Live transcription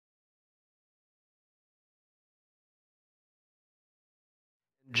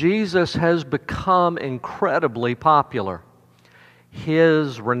Jesus has become incredibly popular.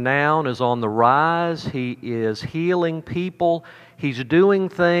 His renown is on the rise. He is healing people. He's doing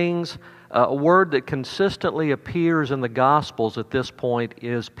things. A word that consistently appears in the Gospels at this point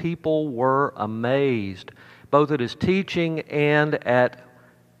is people were amazed, both at His teaching and at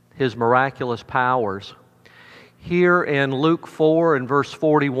His miraculous powers. Here in Luke 4 and verse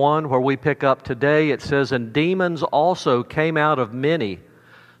 41, where we pick up today, it says, "And demons also came out of many,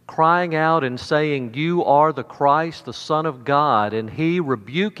 crying out and saying, 'You are the Christ, the Son of God.' And He,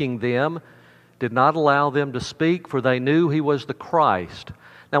 rebuking them, did not allow them to speak, for they knew He was the Christ."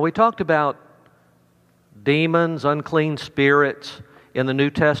 Now, we talked about demons, unclean spirits in the New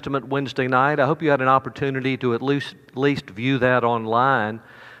Testament Wednesday night. I hope you had an opportunity to at least view that online,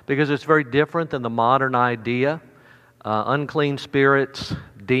 because it's very different than the modern idea. Unclean spirits,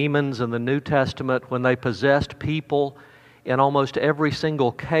 demons in the New Testament, when they possessed people, in almost every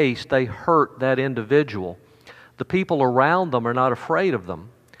single case, they hurt that individual. The people around them are not afraid of them.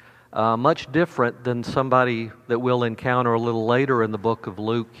 Much different than somebody that we'll encounter a little later in the book of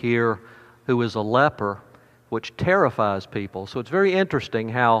Luke here, who is a leper, which terrifies people. So it's very interesting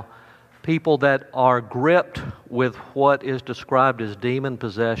how people that are gripped with what is described as demon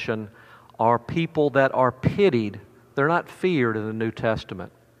possession are people that are pitied. They're not feared in the New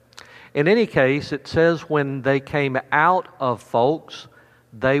Testament. In any case, it says when they came out of folks,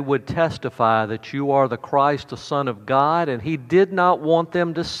 they would testify that you are the Christ, the Son of God, and He did not want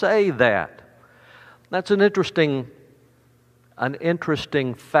them to say that. That's an interesting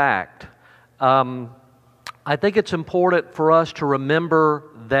fact. I think it's important for us to remember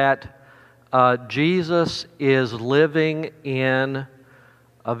that Jesus is living in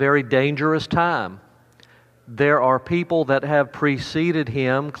a very dangerous time. There are people that have preceded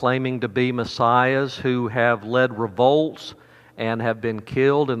Him claiming to be messiahs who have led revolts and have been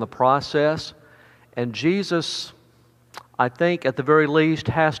killed in the process. And Jesus, I think at the very least,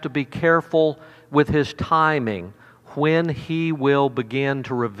 has to be careful with His timing when He will begin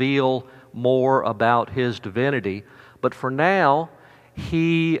to reveal more about His divinity. But for now,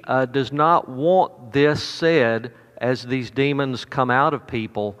 He does not want this said as these demons come out of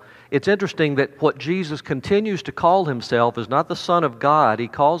people. It's interesting that what Jesus continues to call Himself is not the Son of God. He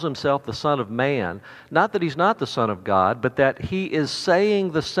calls Himself the Son of Man. Not that He's not the Son of God, but that He is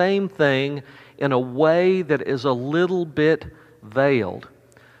saying the same thing in a way that is a little bit veiled.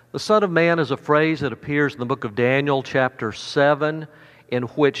 The Son of Man is a phrase that appears in the book of Daniel, chapter 7, in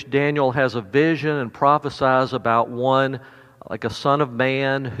which Daniel has a vision and prophesies about one like a Son of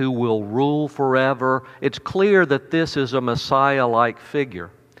Man who will rule forever. It's clear that this is a Messiah-like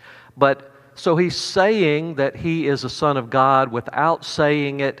figure. But so He's saying that He is a Son of God without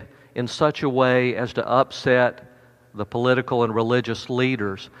saying it in such a way as to upset the political and religious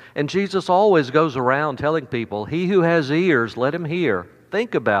leaders. And Jesus always goes around telling people, "He who has ears, let him hear."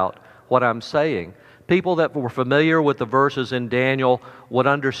 Think about what I'm saying. People that were familiar with the verses in Daniel would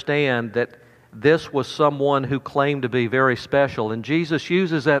understand that this was someone who claimed to be very special. And Jesus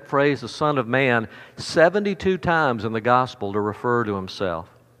uses that phrase, the Son of Man, 72 times in the Gospel to refer to Himself.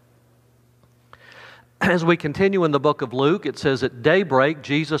 As we continue in the book of Luke, it says, "At daybreak,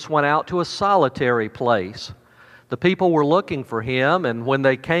 Jesus went out to a solitary place. The people were looking for Him, and when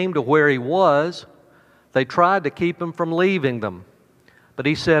they came to where He was, they tried to keep Him from leaving them. But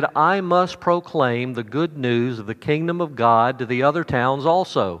He said, 'I must proclaim the good news of the kingdom of God to the other towns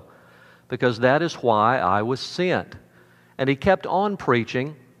also, because that is why I was sent.' And He kept on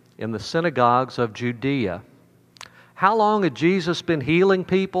preaching in the synagogues of Judea." How long had Jesus been healing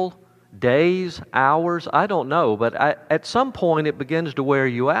people? Days, hours, I don't know, but at some point it begins to wear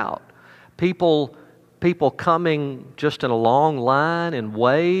you out. People coming just in a long line in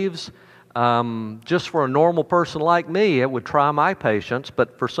waves. Just for a normal person like me, it would try my patience,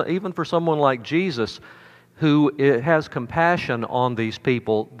 but even for someone like Jesus who has compassion on these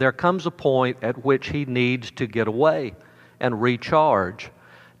people, there comes a point at which He needs to get away and recharge.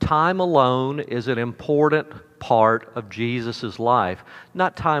 Time alone is an important part of Jesus' life.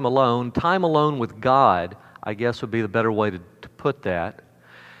 Not time alone with God, I guess would be the better way to put that.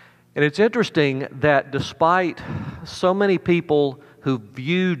 And it's interesting that despite so many people who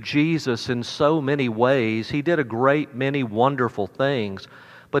view Jesus in so many ways, He did a great many wonderful things.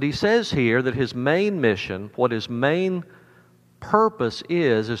 But He says here that His main mission, what His main purpose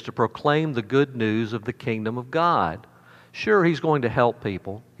is to proclaim the good news of the kingdom of God. Sure, He's going to help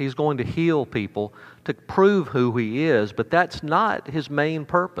people. He's going to heal people to prove who He is, but that's not His main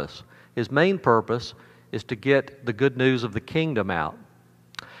purpose. His main purpose is to get the good news of the kingdom out.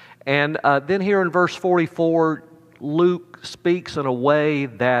 And then here in verse 44, Luke speaks in a way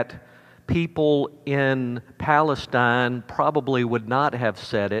that people in Palestine probably would not have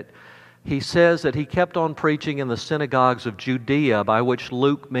said it. He says that he kept on preaching in the synagogues of Judea, by which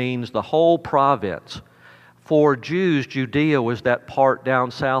Luke means the whole province. For Jews, Judea was that part down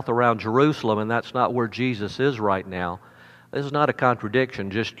south around Jerusalem, and that's not where Jesus is right now. This is not a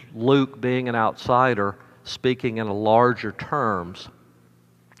contradiction, just Luke, being an outsider, speaking in larger terms.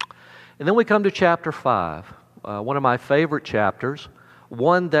 And then we come to chapter 5, one of my favorite chapters,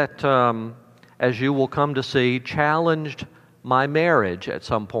 one that, as you will come to see, challenged my marriage at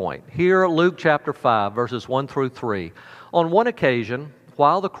some point. Here, Luke chapter 5, verses 1 through 3. On one occasion,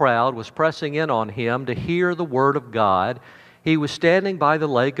 while the crowd was pressing in on him to hear the word of God, he was standing by the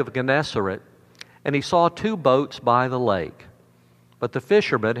lake of Gennesaret, and he saw 2 boats by the lake. But the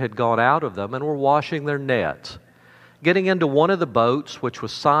fishermen had gone out of them and were washing their nets. Getting into one of the boats, which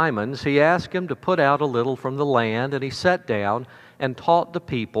was Simon's, he asked him to put out a little from the land, and he sat down and taught the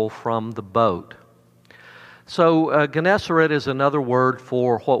people from the boat. So Gennesaret is another word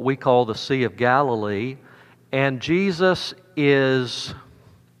for what we call the Sea of Galilee, and Jesus is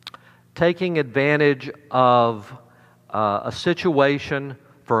taking advantage of a situation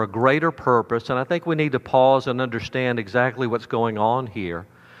for a greater purpose, and I think we need to pause and understand exactly what's going on here.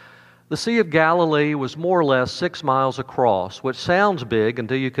 The Sea of Galilee was more or less 6 miles across, which sounds big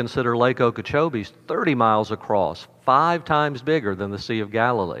until you consider Lake Okeechobee's 30 miles across, 5 times bigger than the Sea of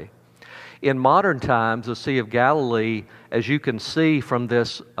Galilee. In modern times, the Sea of Galilee, as you can see from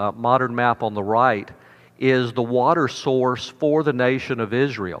this modern map on the right, is the water source for the nation of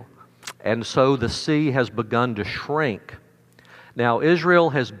Israel. And so the sea has begun to shrink. Now, Israel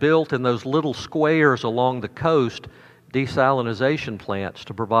has built in those little squares along the coast desalination plants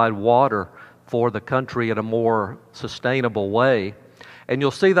to provide water for the country in a more sustainable way. And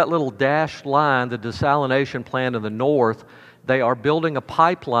you'll see that little dashed line, the desalination plant in the north. They are building a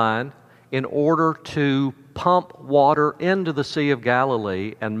pipeline in order to pump water into the Sea of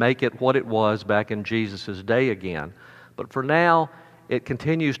Galilee and make it what it was back in Jesus' day again. But for now, it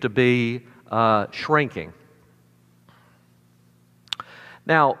continues to be shrinking.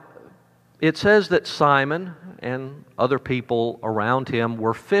 Now, it says that Simon and other people around him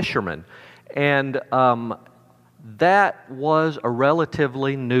were fishermen, and that was a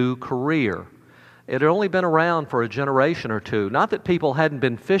relatively new career. It had only been around for a generation or two. Not that people hadn't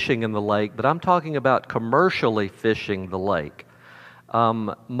been fishing in the lake, but I'm talking about commercially fishing the lake.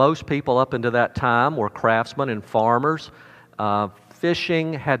 Most people up into that time were craftsmen and farmers.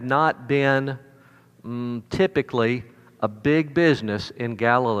 Fishing had not been typically a big business in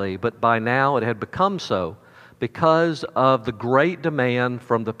Galilee, but by now it had become so because of the great demand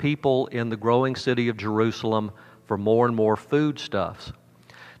from the people in the growing city of Jerusalem for more and more foodstuffs.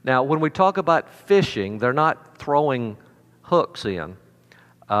 Now, when we talk about fishing, they're not throwing hooks in.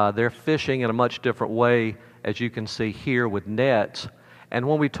 They're fishing in a much different way, as you can see here with nets. And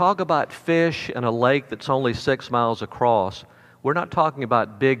when we talk about fish in a lake that's only 6 miles across, we're not talking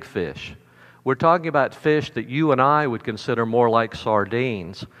about big fish. We're talking about fish that you and I would consider more like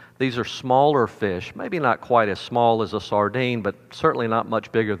sardines. These are smaller fish, maybe not quite as small as a sardine, but certainly not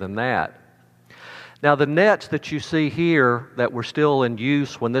much bigger than that. Now, the nets that you see here that were still in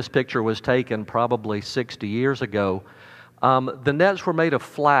use when this picture was taken probably 60 years ago, the nets were made of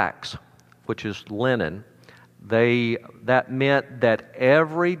flax, which is linen. That meant that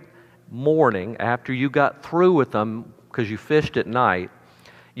every morning after you got through with them, because you fished at night,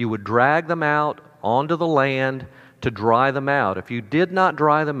 you would drag them out onto the land to dry them out. If you did not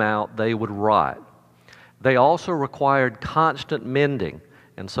dry them out, they would rot. They also required constant mending.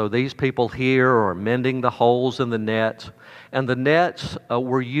 And so these people here are mending the holes in the nets. And the nets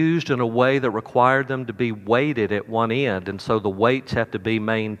were used in a way that required them to be weighted at one end. And so the weights have to be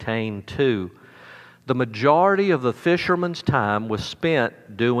maintained too. The majority of the fisherman's time was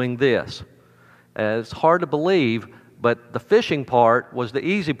spent doing this. It's hard to believe, but the fishing part was the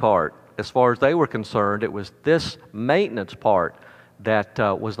easy part. As far as they were concerned, it was this maintenance part that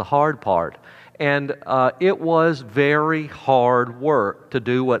was the hard part. And it was very hard work to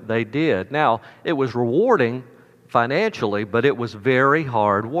do what they did. Now, it was rewarding financially, but it was very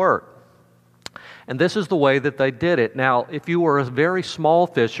hard work. And this is the way that they did it. Now, if you were a very small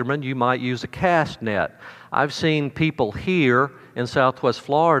fisherman, you might use a cast net. I've seen people here in Southwest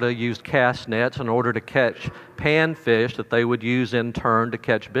Florida use cast nets in order to catch panfish that they would use in turn to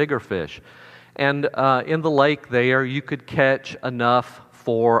catch bigger fish. And in the lake there, you could catch enough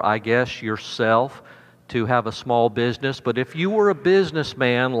for, I guess, yourself to have a small business. But if you were a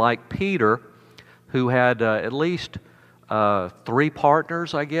businessman like Peter, who had at least 3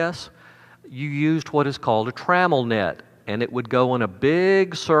 partners, I guess, you used what is called a trammel net, and it would go in a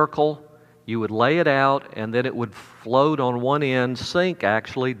big circle. You would lay it out, and then it would float on one end, sink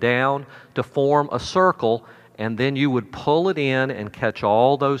actually down to form a circle, and then you would pull it in and catch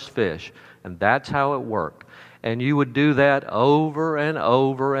all those fish. And that's how it worked. And you would do that over and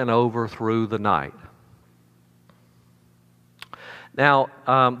over and over through the night. Now,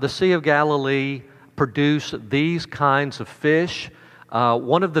 the Sea of Galilee produced these kinds of fish.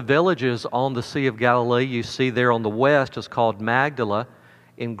 One of the villages on the Sea of Galilee you see there on the west is called Magdala.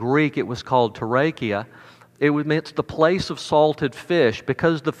 In Greek, it was called Tarakia. It's the place of salted fish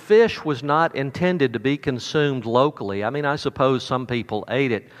because the fish was not intended to be consumed locally. I mean, I suppose some people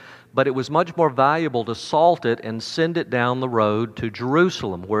ate it, but it was much more valuable to salt it and send it down the road to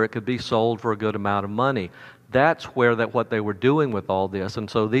Jerusalem where it could be sold for a good amount of money. That's what they were doing with all this. And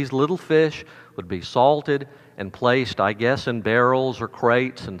so these little fish would be salted and placed, I guess, in barrels or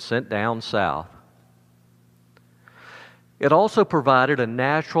crates and sent down south. It also provided a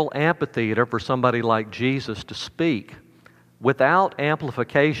natural amphitheater for somebody like Jesus to speak. Without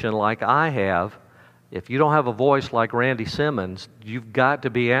amplification like I have, if you don't have a voice like Randy Simmons, you've got to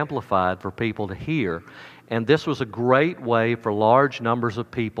be amplified for people to hear. And this was a great way for large numbers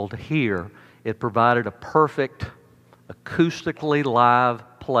of people to hear. It provided a perfect, acoustically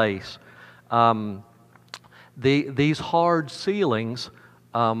live place. These hard ceilings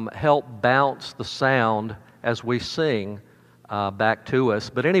help bounce the sound as we sing back to us.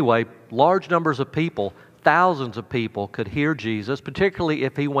 But anyway, large numbers of people, thousands of people could hear Jesus, particularly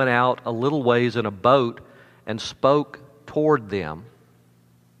if he went out a little ways in a boat and spoke toward them.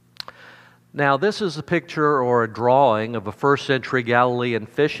 Now, this is a picture or a drawing of a first century Galilean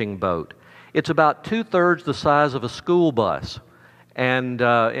fishing boat. It's about 2/3 the size of a school bus, and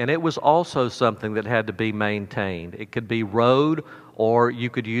it was also something that had to be maintained. It could be rowed, or you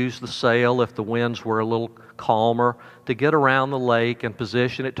could use the sail if the winds were a little calmer to get around the lake and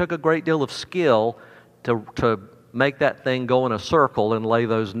position. It took a great deal of skill to make that thing go in a circle and lay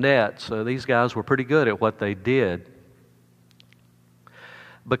those nets. So these guys were pretty good at what they did.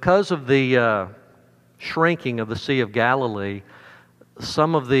 Because of the shrinking of the Sea of Galilee,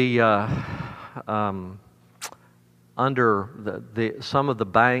 some of the some of the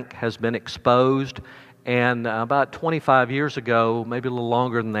bank has been exposed, and about 25 years ago, maybe a little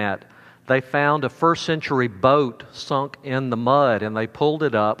longer than that, they found a first century boat sunk in the mud, and they pulled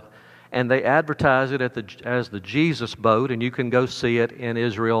it up, and they advertised it as the Jesus boat, and you can go see it in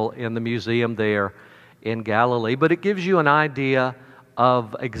Israel in the museum there in Galilee. But it gives you an idea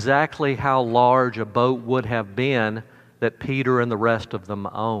of exactly how large a boat would have been that Peter and the rest of them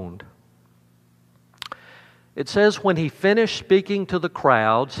owned. It says, when he finished speaking to the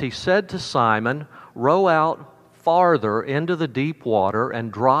crowds, he said to Simon, "Row out farther into the deep water and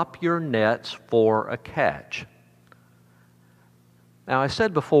drop your nets for a catch." Now, I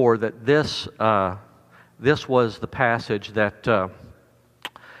said before that this was the passage that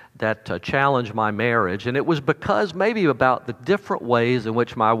challenged my marriage, and it was because maybe about the different ways in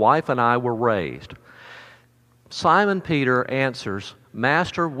which my wife and I were raised. Simon Peter answers,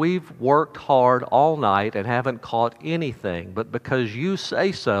 "Master, we've worked hard all night and haven't caught anything, but because you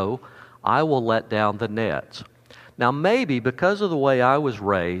say so, I will let down the nets." Now, maybe because of the way I was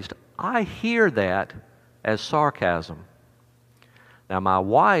raised, I hear that as sarcasm. Now, my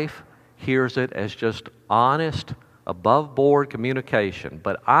wife hears it as just honest, above-board communication,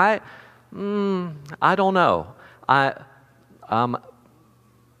 but I don't know.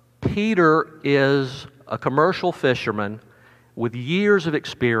 Peter is a commercial fisherman with years of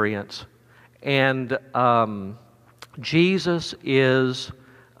experience, and Jesus is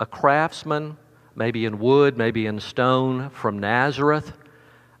a craftsman, maybe in wood, maybe in stone, from Nazareth.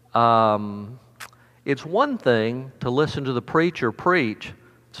 It's one thing to listen to the preacher preach.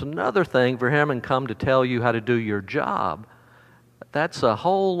 It's another thing for him and come to tell you how to do your job. That's a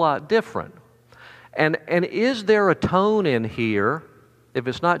whole lot different. And is there a tone in here, if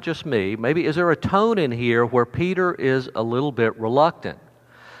it's not just me, maybe is there a tone in here where Peter is a little bit reluctant?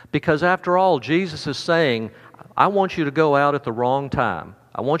 Because after all, Jesus is saying, I want you to go out at the wrong time.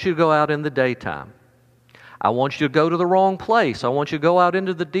 I want you to go out in the daytime. I want you to go to the wrong place. I want you to go out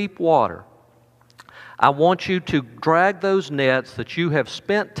into the deep water. I want you to drag those nets that you have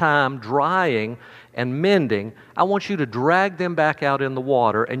spent time drying and mending. I want you to drag them back out in the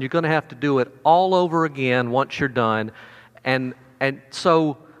water, and you're going to have to do it all over again once you're done. And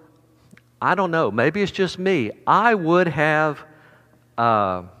so, I don't know, maybe it's just me. I would have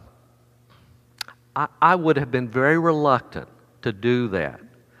been very reluctant to do that.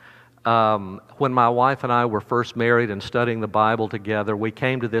 when my wife and I were first married and studying the Bible together, we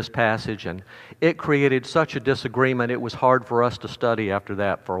came to this passage, and it created such a disagreement. It was hard for us to study after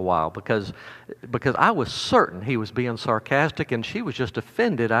that for a while because I was certain he was being sarcastic, and she was just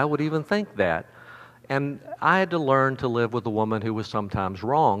offended I would even think that. And I had to learn to live with a woman who was sometimes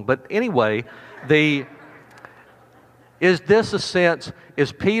wrong. But anyway, is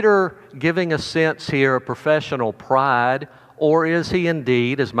Peter giving a sense here of professional pride, or is he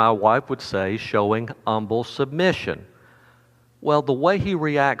indeed, as my wife would say, showing humble submission? Well, the way he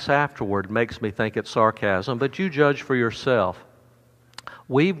reacts afterward makes me think it's sarcasm, but you judge for yourself.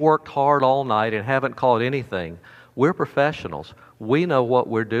 We've worked hard all night and haven't caught anything. We're professionals. We know what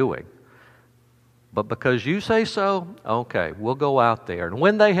we're doing. But because you say so, okay, we'll go out there. And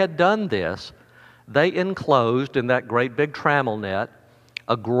when they had done this, they enclosed in that great big trammel net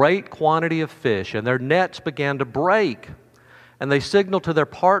a great quantity of fish, and their nets began to break. And they signaled to their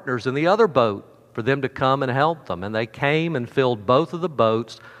partners in the other boat for them to come and help them. And they came and filled both of the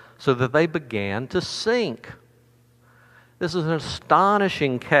boats so that they began to sink. This is an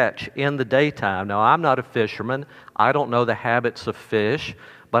astonishing catch in the daytime. Now, I'm not a fisherman. I don't know the habits of fish,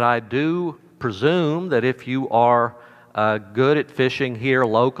 but I do presume that if you are good at fishing here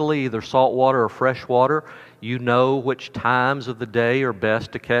locally, either saltwater or freshwater, you know which times of the day are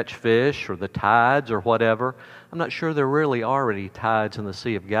best to catch fish, or the tides or whatever. I'm not sure there really are any tides in the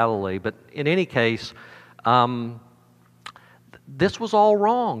Sea of Galilee, but in any case, this was all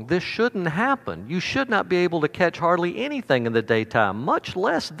wrong. This shouldn't happen. You should not be able to catch hardly anything in the daytime, much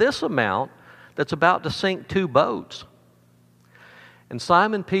less this amount that's about to sink 2 boats. And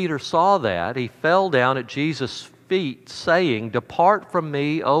Simon Peter saw that. He fell down at Jesus' feet, saying, "Depart from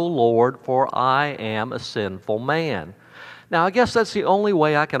me, O Lord, for I am a sinful man." Now, I guess that's the only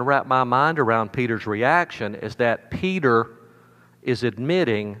way I can wrap my mind around Peter's reaction, is that Peter is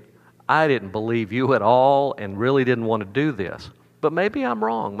admitting, I didn't believe you at all and really didn't want to do this. But maybe I'm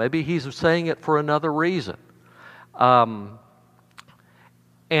wrong. Maybe he's saying it for another reason. And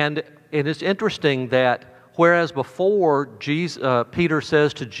it's interesting that whereas before Peter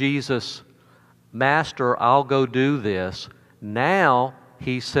says to Jesus, "Master, I'll go do this," now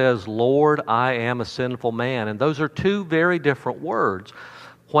he says, "Lord, I am a sinful man." And those are 2 very different words.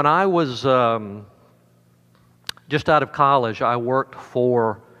 When I was just out of college, I worked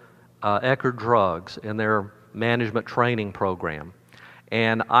for Eckerd Drugs in their management training program.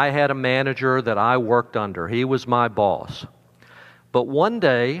 And I had a manager that I worked under. He was my boss. But one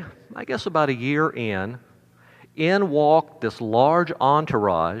day, I guess about a year in walked this large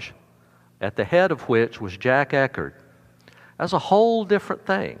entourage, at the head of which was Jack Eckerd. That's a whole different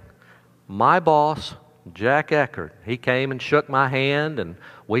thing. My boss, Jack Eckerd, he came and shook my hand, and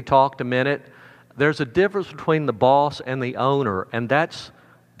we talked a minute. There's a difference between the boss and the owner, and that's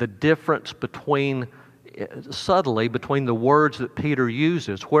the difference subtly between the words that Peter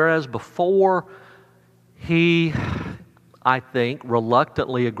uses. Whereas before he, I think,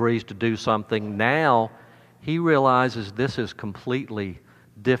 reluctantly agrees to do something, now he realizes this is completely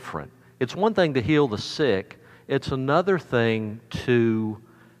different. It's one thing to heal the sick. It's another thing to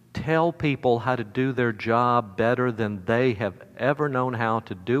tell people how to do their job better than they have ever known how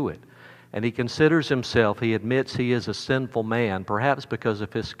to do it. And he considers himself, he admits he is a sinful man, perhaps because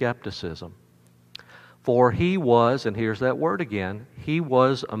of his skepticism. For he was, and here's that word again, he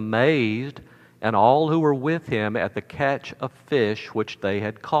was amazed, and all who were with him, at the catch of fish which they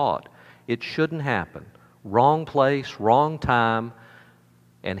had caught. It shouldn't happen. Wrong place, wrong time.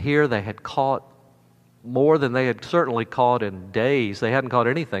 And here they had caught more than they had certainly caught in days. They hadn't caught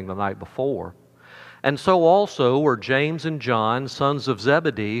anything the night before. And so also were James and John, sons of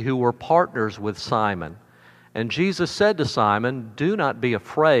Zebedee, who were partners with Simon. And Jesus said to Simon, "Do not be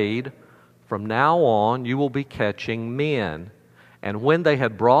afraid. From now on you will be catching men." And when they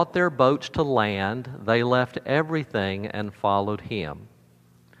had brought their boats to land, they left everything and followed him.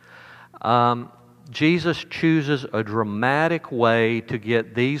 Jesus chooses a dramatic way to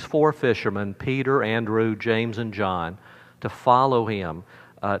get these 4 fishermen, Peter, Andrew, James, and John, to follow him,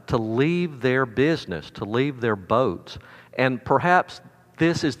 to leave their business, to leave their boats. And perhaps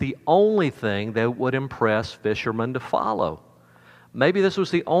this is the only thing that would impress fishermen to follow. Maybe this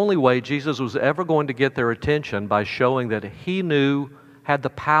was the only way Jesus was ever going to get their attention, by showing that he had the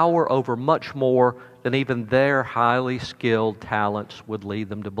power over much more than even their highly skilled talents would lead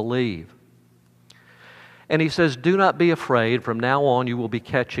them to believe. And he says, "Do not be afraid. From now on you will be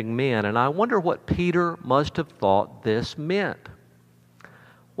catching men." And I wonder what Peter must have thought this meant.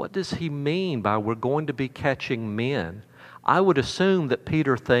 What does he mean by we're going to be catching men? I would assume that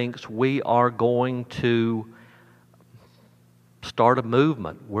Peter thinks we are going to start a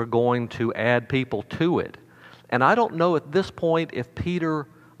movement. We're going to add people to it. And I don't know at this point if Peter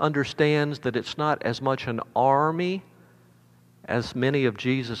understands that it's not as much an army as many of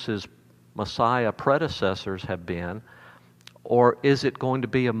Jesus' Messiah predecessors have been, or is it going to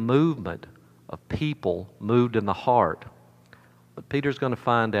be a movement of people moved in the heart? But Peter's going to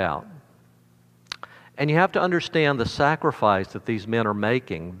find out. And you have to understand the sacrifice that these men are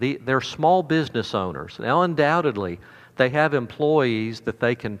making. They're small business owners. Now, undoubtedly, they have employees that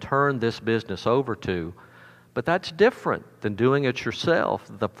they can turn this business over to, but that's different than doing it yourself.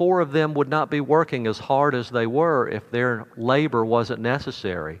 The four of them would not be working as hard as they were if their labor wasn't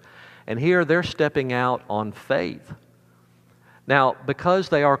necessary. And here they're stepping out on faith. Now, because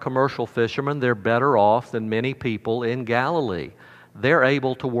they are commercial fishermen, they're better off than many people in Galilee. They're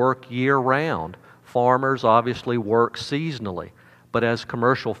able to work year-round. Farmers obviously work seasonally, but as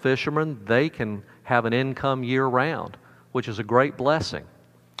commercial fishermen, they can have an income year-round, which is a great blessing.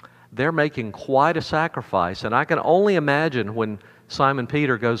 They're making quite a sacrifice, and I can only imagine when Simon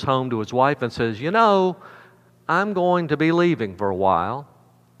Peter goes home to his wife and says, "You know, I'm going to be leaving for a while,"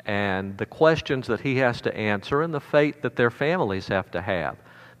 and the questions that he has to answer and the fate that their families have to have,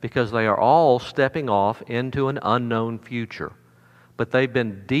 because they are all stepping off into an unknown future. But they've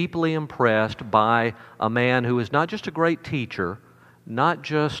been deeply impressed by a man who is not just a great teacher, not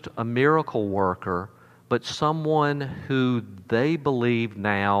just a miracle worker, but someone who they believe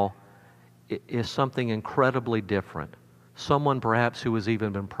now is something incredibly different. Someone perhaps who has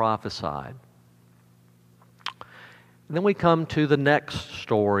even been prophesied. And then we come to the next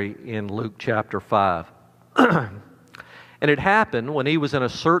story in Luke chapter 5. And it happened when he was in a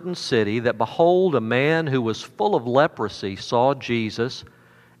certain city that, behold, a man who was full of leprosy saw Jesus,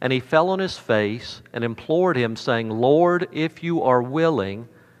 and he fell on his face and implored him, saying, "Lord, if you are willing,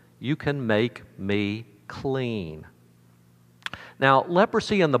 you can make me clean." Now,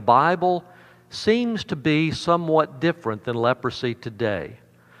 leprosy in the Bible seems to be somewhat different than leprosy today.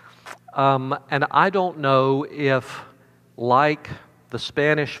 And I don't know if, like the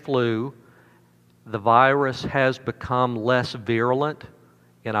Spanish flu, the virus has become less virulent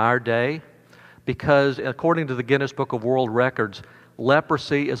in our day, because according to the Guinness Book of World Records,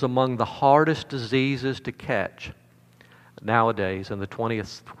 leprosy is among the hardest diseases to catch nowadays in the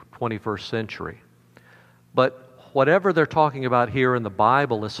 21st century. But whatever they're talking about here in the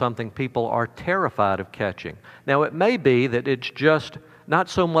Bible is something people are terrified of catching. Now, it may be that it's just not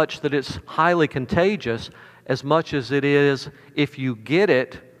so much that it's highly contagious as much as it is, if you get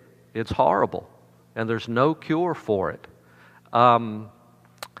it, it's horrible, and there's no cure for it. But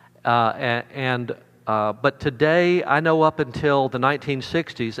today, I know up until the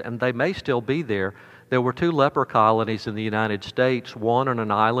 1960s, and they may still be there were 2 leper colonies in the United States, one on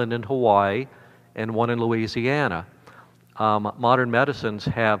an island in Hawaii and one in Louisiana. Modern medicines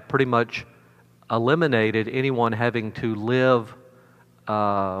have pretty much eliminated anyone having to live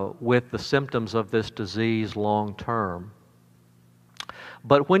with the symptoms of this disease long term.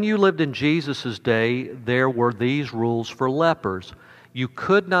 But when you lived in Jesus' day, there were these rules for lepers. You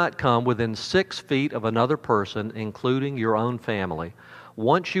could not come within 6 feet of another person, including your own family.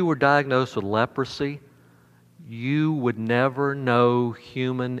 Once you were diagnosed with leprosy, you would never know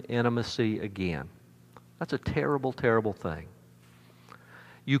human intimacy again. That's a terrible, terrible thing.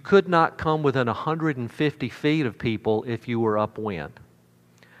 You could not come within 150 feet of people if you were upwind.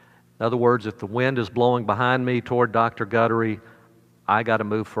 In other words, if the wind is blowing behind me toward Dr. Guttery, I got to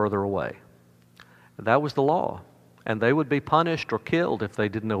move further away. That was the law, and they would be punished or killed if they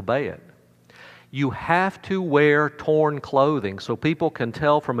didn't obey it. You have to wear torn clothing so people can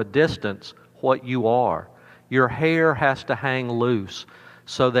tell from a distance what you are. Your hair has to hang loose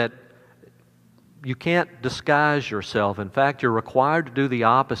so that you can't disguise yourself. In fact, you're required to do the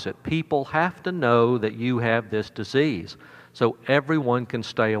opposite. People have to know that you have this disease so everyone can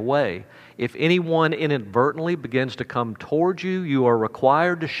stay away. If anyone inadvertently begins to come towards you, you are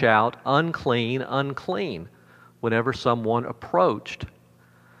required to shout, "Unclean, unclean," whenever someone approached.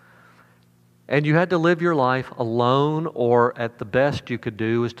 And you had to live your life alone, or at the best you could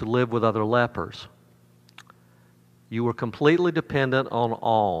do is to live with other lepers. You were completely dependent on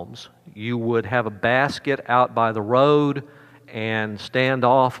alms. You would have a basket out by the road and stand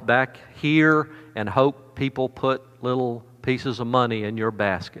off back here and hope people put little pieces of money in your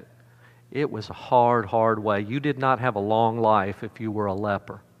basket. It was a hard, hard way. You did not have a long life if you were a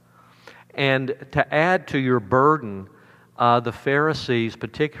leper. And to add to your burden, the Pharisees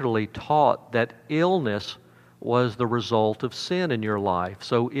particularly taught that illness was the result of sin in your life.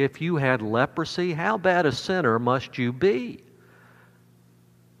 So if you had leprosy, how bad a sinner must you be?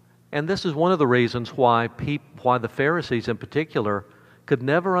 And this is one of the reasons why the Pharisees in particular could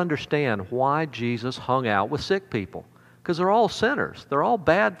never understand why Jesus hung out with sick people. Because they're all sinners. They're all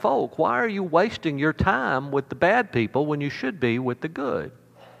bad folk. Why are you wasting your time with the bad people when you should be with the good?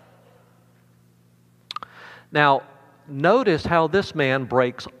 Now, notice how this man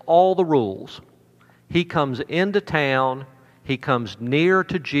breaks all the rules. He comes into town, he comes near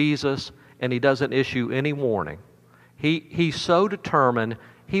to Jesus, and he doesn't issue any warning. He's so determined,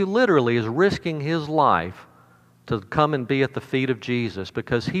 he literally is risking his life to come and be at the feet of Jesus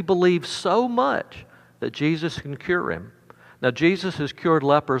because he believes so much that Jesus can cure him. Now, Jesus has cured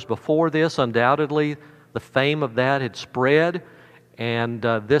lepers before this. Undoubtedly, the fame of that had spread, and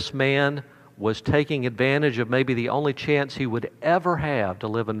this man was taking advantage of maybe the only chance he would ever have to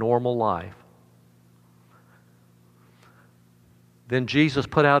live a normal life. Then Jesus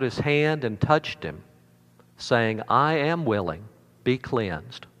put out his hand and touched him, saying, "I am willing, be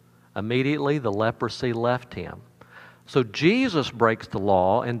cleansed." Immediately, the leprosy left him. So Jesus breaks the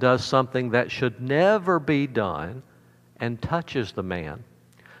law and does something that should never be done and touches the man.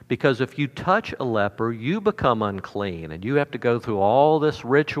 Because if you touch a leper, you become unclean and you have to go through all this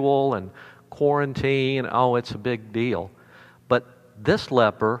ritual and quarantine. Oh, it's a big deal. But this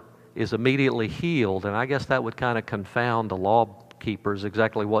leper is immediately healed, and I guess that would kind of confound the law keepers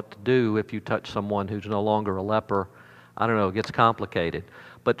exactly what to do if you touch someone who's no longer a leper. I don't know, it gets complicated.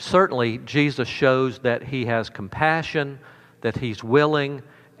 But certainly Jesus shows that he has compassion, that he's willing,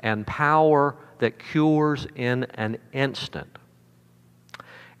 and power that cures in an instant.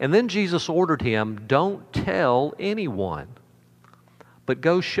 And then Jesus ordered him, "Don't tell anyone, but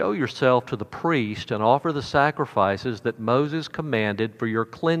go show yourself to the priest and offer the sacrifices that Moses commanded for your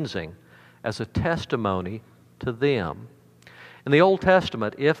cleansing as a testimony to them." In the Old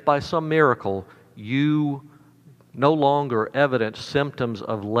Testament, if by some miracle you no longer evidenced symptoms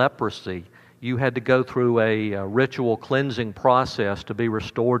of leprosy, you had to go through a ritual cleansing process to be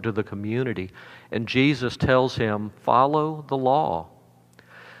restored to the community. And Jesus tells him, follow the law.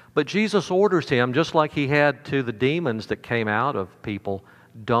 But Jesus orders him, just like he had to the demons that came out of people,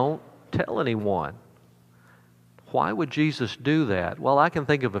 don't tell anyone. Why would Jesus do that? Well, I can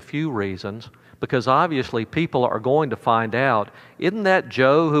think of a few reasons. Because obviously people are going to find out, isn't that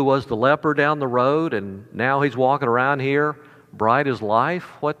Joe who was the leper down the road and now he's walking around here bright as life?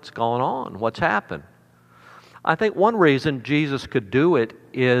 What's going on? What's happened? I think one reason Jesus could do it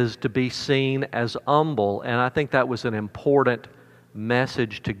is to be seen as humble, and I think that was an important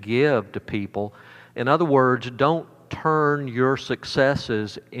message to give to people. In other words, don't turn your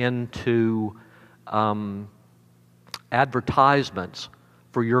successes into advertisements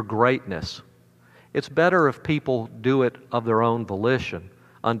for your greatness. It's better if people do it of their own volition.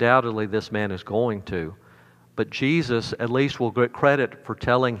 Undoubtedly, this man is going to. But Jesus at least will get credit for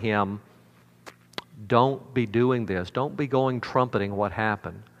telling him, don't be doing this. Don't be going trumpeting what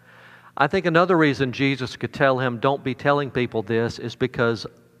happened. I think another reason Jesus could tell him, don't be telling people this, is because,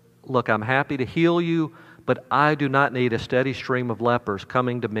 look, I'm happy to heal you, but I do not need a steady stream of lepers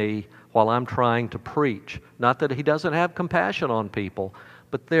coming to me while I'm trying to preach. Not that he doesn't have compassion on people,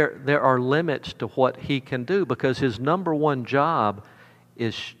 but there are limits to what he can do because his number one job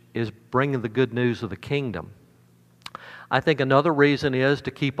is bringing the good news of the kingdom. I think another reason is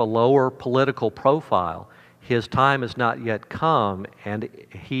to keep a lower political profile. His time has not yet come, and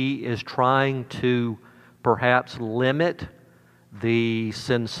he is trying to perhaps limit the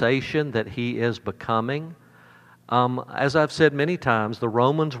sensation that he is becoming. As I've said many times, the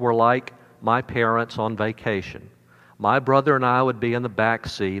Romans were like my parents on vacation. My brother and I would be in the back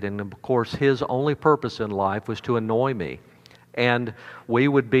seat, and of course his only purpose in life was to annoy me. And we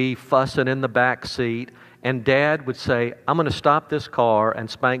would be fussing in the back seat, and Dad would say, I'm going to stop this car and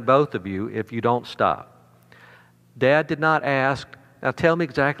spank both of you if you don't stop. Dad did not ask, now tell me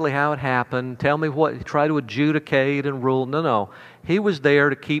exactly how it happened, tell me what, try to adjudicate and rule. No. He was there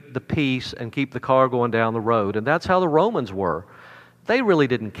to keep the peace and keep the car going down the road, and that's how the Romans were. They really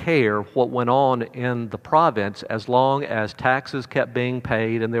didn't care what went on in the province as long as taxes kept being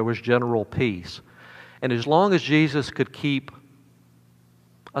paid and there was general peace. And as long as Jesus could keep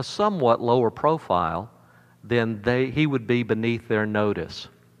a somewhat lower profile, then he would be beneath their notice.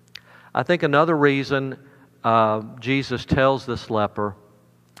 I think another reason Jesus tells this leper,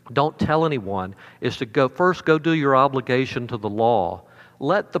 don't tell anyone, is to go do your obligation to the law.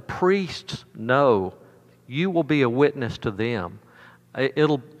 Let the priests know. You will be a witness to them.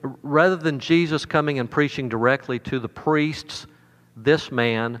 Rather than Jesus coming and preaching directly to the priests, this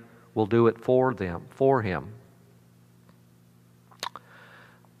man will do it for him.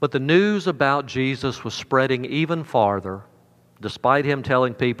 But the news about Jesus was spreading even farther. despite him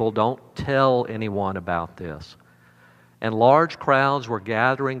telling people, don't tell anyone about this. And large crowds were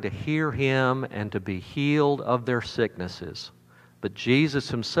gathering to hear him and to be healed of their sicknesses. But Jesus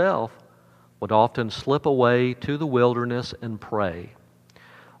himself would often slip away to the wilderness and pray.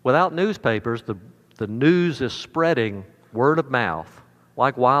 Without newspapers, the news is spreading word of mouth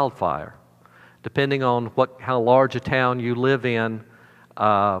like wildfire. Depending on how large a town you live in,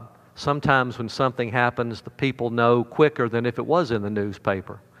 sometimes when something happens, the people know quicker than if it was in the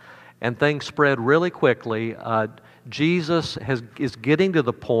newspaper. And things spread really quickly. Jesus is getting to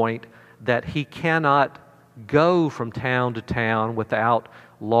the point that he cannot go from town to town without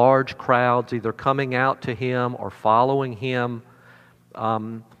large crowds either coming out to him or following him.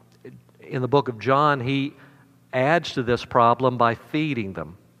 In the book of John, he adds to this problem by feeding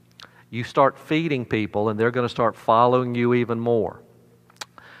them. You start feeding people, and they're going to start following you even more.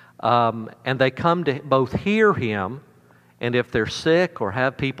 And they come to both hear him, and if they're sick or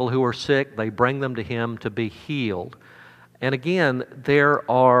have people who are sick, they bring them to him to be healed. And again, there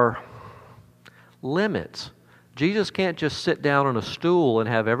are limits. Jesus can't just sit down on a stool and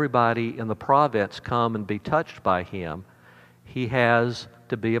have everybody in the province come and be touched by him. He has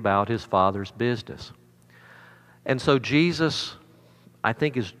to be about his Father's business. And so Jesus, I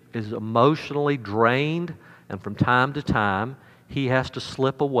think, is emotionally drained, and from time to time, he has to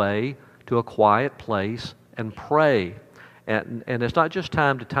slip away to a quiet place and pray. And it's not just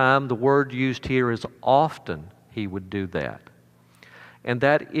time to time. The word used here is often he would do that. And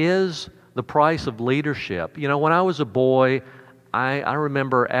that is the price of leadership. You know, when I was a boy, I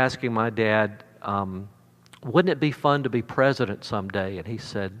remember asking my dad, wouldn't it be fun to be president someday? And he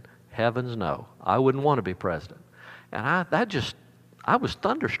said, heavens no, I wouldn't want to be president. And I was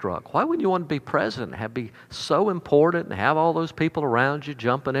thunderstruck. Why wouldn't you want to be president and be so important and have all those people around you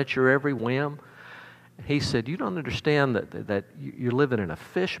jumping at your every whim? He said, you don't understand that you're living in a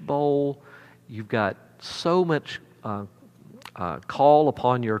fishbowl. You've got so much call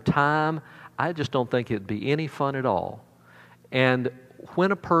upon your time. I just don't think it'd be any fun at all. And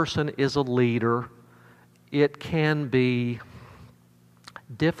when a person is a leader, it can be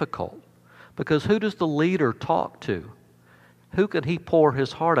difficult, because who does the leader talk to? Who can he pour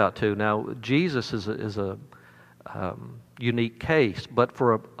his heart out to? Now, Jesus is a unique case, but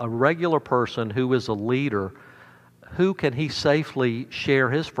for a regular person who is a leader, who can he safely share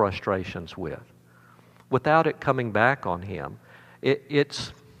his frustrations with without it coming back on him?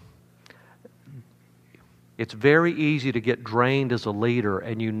 It's very easy to get drained as a leader,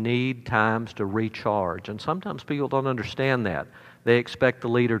 and you need times to recharge. And sometimes people don't understand that. They expect the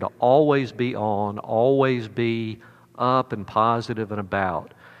leader to always be on, always be up and positive and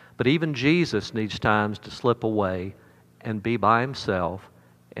about. But even Jesus needs times to slip away and be by himself,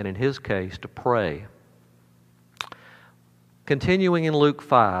 and in his case, to pray. Continuing in Luke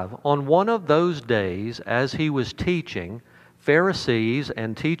 5, on one of those days, as he was teaching, Pharisees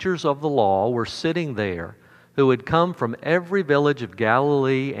and teachers of the law were sitting there, who had come from every village of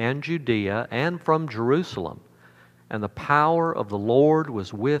Galilee and Judea and from Jerusalem, and the power of the Lord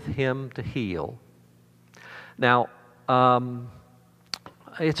was with him to heal. Now, I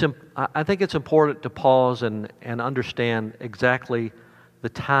think it's important to pause and understand exactly the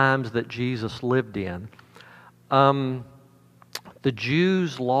times that Jesus lived in. The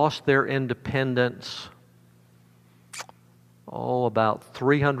Jews lost their independence, about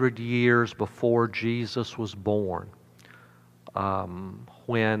 300 years before Jesus was born. Even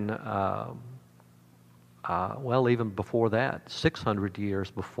before that, 600 years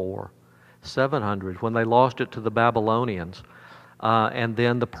before, 700, when they lost it to the Babylonians. And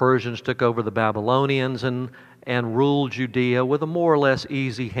then the Persians took over the Babylonians and ruled Judea with a more or less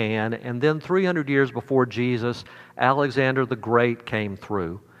easy hand. And then 300 years before Jesus, Alexander the Great came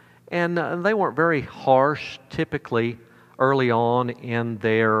through. And they weren't very harsh, typically, early on in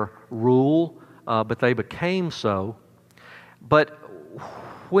their rule, but they became so. But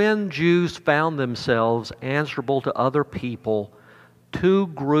when Jews found themselves answerable to other people, two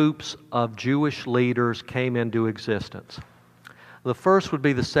groups of Jewish leaders came into existence. The first would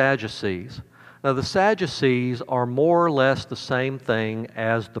be the Sadducees. Now, the Sadducees are more or less the same thing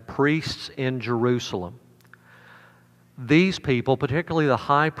as the priests in Jerusalem. These people, particularly the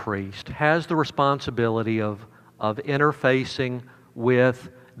high priest, has the responsibility of interfacing with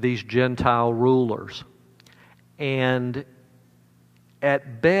these Gentile rulers. And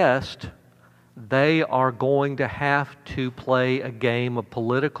at best, they are going to have to play a game of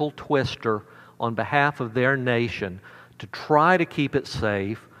political twister on behalf of their nation to try to keep it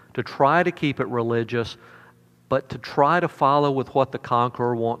safe, to try to keep it religious, but to try to follow with what the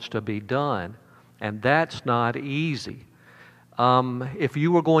conqueror wants to be done. And that's not easy. If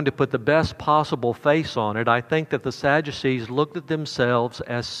you were going to put the best possible face on it, I think that the Sadducees looked at themselves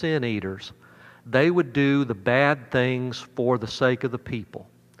as sin eaters. They would do the bad things for the sake of the people.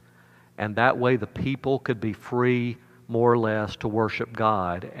 And that way the people could be free, more or less, to worship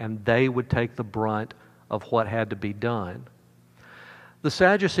God. And they would take the brunt of what had to be done. The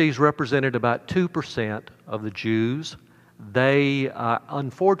Sadducees represented about 2% of the Jews. They,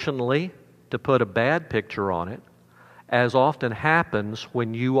 unfortunately, to put a bad picture on it, as often happens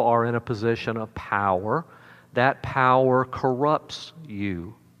when you are in a position of power, that power corrupts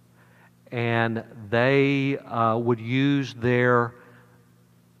you. And they would use their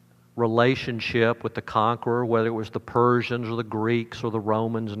relationship with the conqueror, whether it was the Persians or the Greeks or the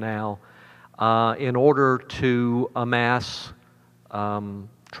Romans now, in order to amass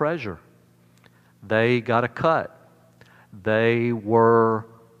treasure. They got a cut. They were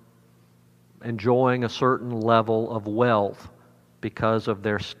enjoying a certain level of wealth because of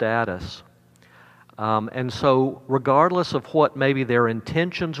their status. And so regardless of what maybe their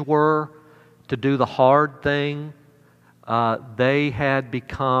intentions were to do the hard thing, they had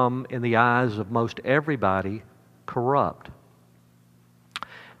become, in the eyes of most everybody, corrupt.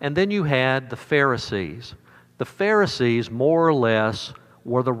 And then you had the Pharisees. The Pharisees, more or less,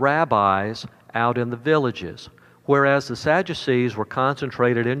 were the rabbis out in the villages, whereas the Sadducees were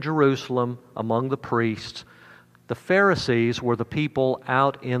concentrated in Jerusalem among the priests. The Pharisees were the people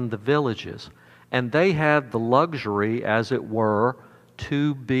out in the villages, and they had the luxury, as it were,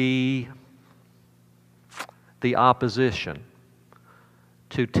 to be the opposition,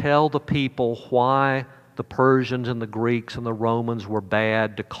 to tell the people why the Persians and the Greeks and the Romans were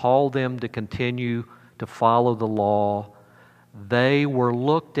bad, to call them to continue to follow the law. They were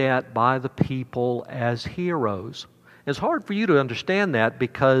looked at by the people as heroes. It's hard for you to understand that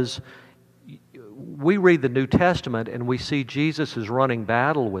because we read the New Testament and we see Jesus is running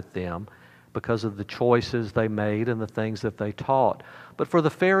battle with them because of the choices they made and the things that they taught. But for the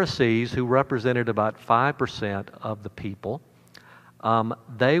Pharisees, who represented about 5% of the people,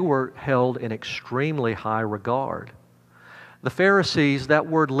 they were held in extremely high regard. The Pharisees, that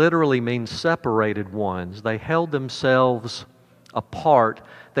word literally means separated ones. They held themselves apart.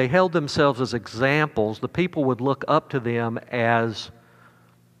 They held themselves as examples. The people would look up to them as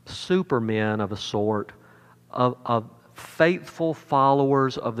supermen of a sort, of faithful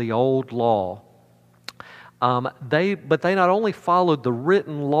followers of the old law. But they not only followed the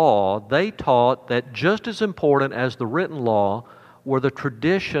written law, they taught that just as important as the written law were the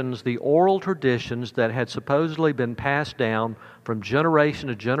traditions, the oral traditions that had supposedly been passed down from generation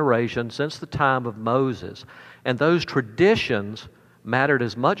to generation since the time of Moses. And those traditions mattered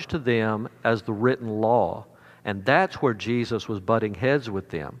as much to them as the written law. And that's where Jesus was butting heads with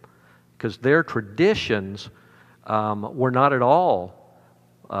them, because their traditions were not at all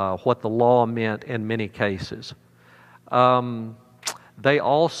what the law meant in many cases. They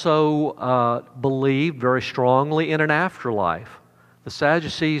also believed very strongly in an afterlife. The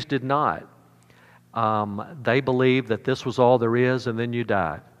Sadducees did not. They believed that this was all there is and then you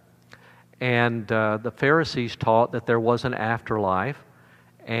die. And the Pharisees taught that there was an afterlife,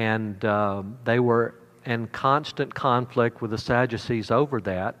 and they were in constant conflict with the Sadducees over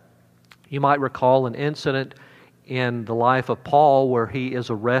that. You might recall an incident in the life of Paul where he is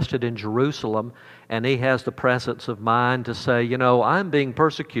arrested in Jerusalem, and he has the presence of mind to say, you know, I'm being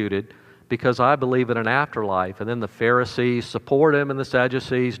persecuted because I believe in an afterlife. And then the Pharisees support him and the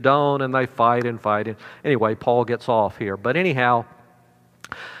Sadducees don't, and they fight and fight. And anyway, Paul gets off here. But anyhow,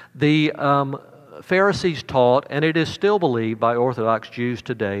 the Pharisees taught, and it is still believed by Orthodox Jews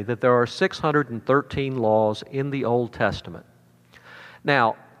today, that there are 613 laws in the Old Testament.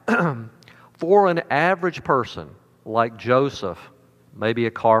 Now, for an average person like Joseph, maybe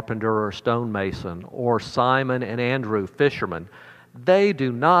a carpenter or a stonemason, or Simon and Andrew, fishermen, they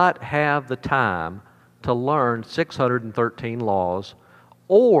do not have the time to learn 613 laws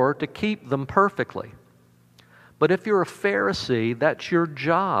or to keep them perfectly. But if you're a Pharisee, that's your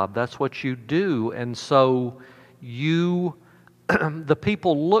job. That's what you do. And so you, the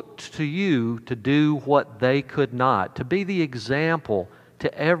people looked to you to do what they could not, to be the example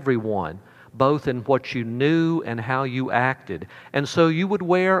to everyone, both in what you knew and how you acted. And so you would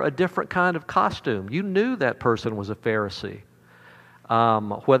wear a different kind of costume. You knew that person was a Pharisee.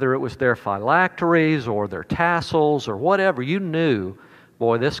 Whether it was their phylacteries or their tassels or whatever, you knew,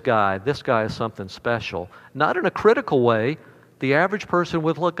 boy, this guy is something special. Not in a critical way. The average person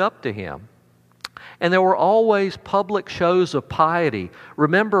would look up to him. And there were always public shows of piety.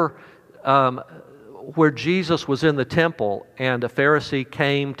 Remember where Jesus was in the temple and a Pharisee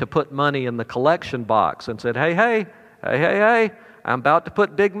came to put money in the collection box and said, hey, hey, I'm about to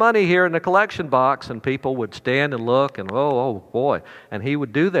put big money here in the collection box. And people would stand and look and, oh boy. And he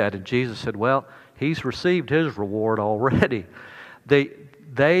would do that. And Jesus said, well, he's received his reward already.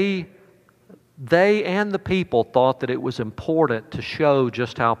 They and the people thought that it was important to show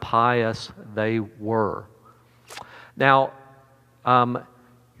just how pious they were. Now,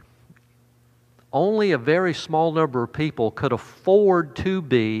 only a very small number of people could afford to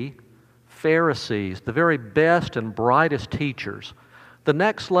be Pharisees, the very best and brightest teachers. The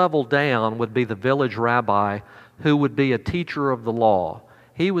next level down would be the village rabbi, who would be a teacher of the law.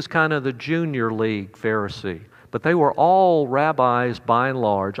 He was kind of the junior league Pharisee. But they were all rabbis by and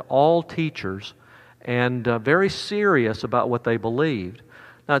large, all teachers, and very serious about what they believed.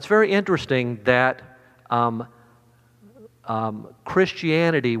 Now, it's very interesting that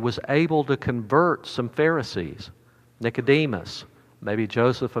Christianity was able to convert some Pharisees. Nicodemus, maybe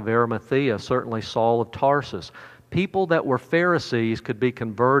Joseph of Arimathea, certainly Saul of Tarsus. People that were Pharisees could be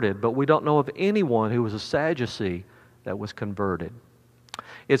converted, but we don't know of anyone who was a Sadducee that was converted.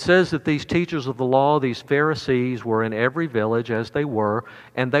 It says that these teachers of the law, these Pharisees, were in every village, as they were,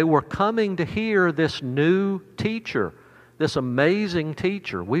 and they were coming to hear this new teacher, this amazing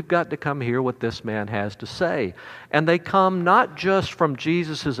teacher. We've got to come hear what this man has to say. And they come not just from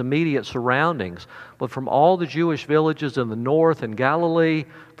Jesus' immediate surroundings, but from all the Jewish villages in the north and Galilee,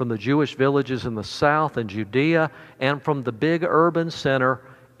 from the Jewish villages in the south and Judea, and from the big urban center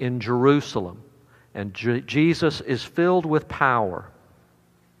in Jerusalem. And Jesus is filled with power.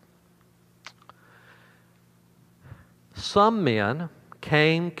 Some men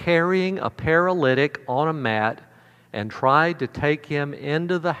came carrying a paralytic on a mat and tried to take him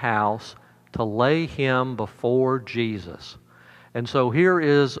into the house to lay him before Jesus. And so here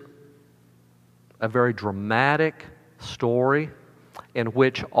is a very dramatic story in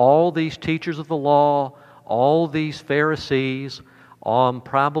which all these teachers of the law, all these Pharisees,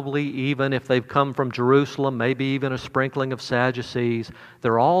 probably even if they've come from Jerusalem, maybe even a sprinkling of Sadducees,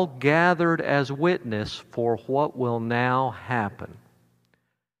 they're all gathered as witness for what will now happen.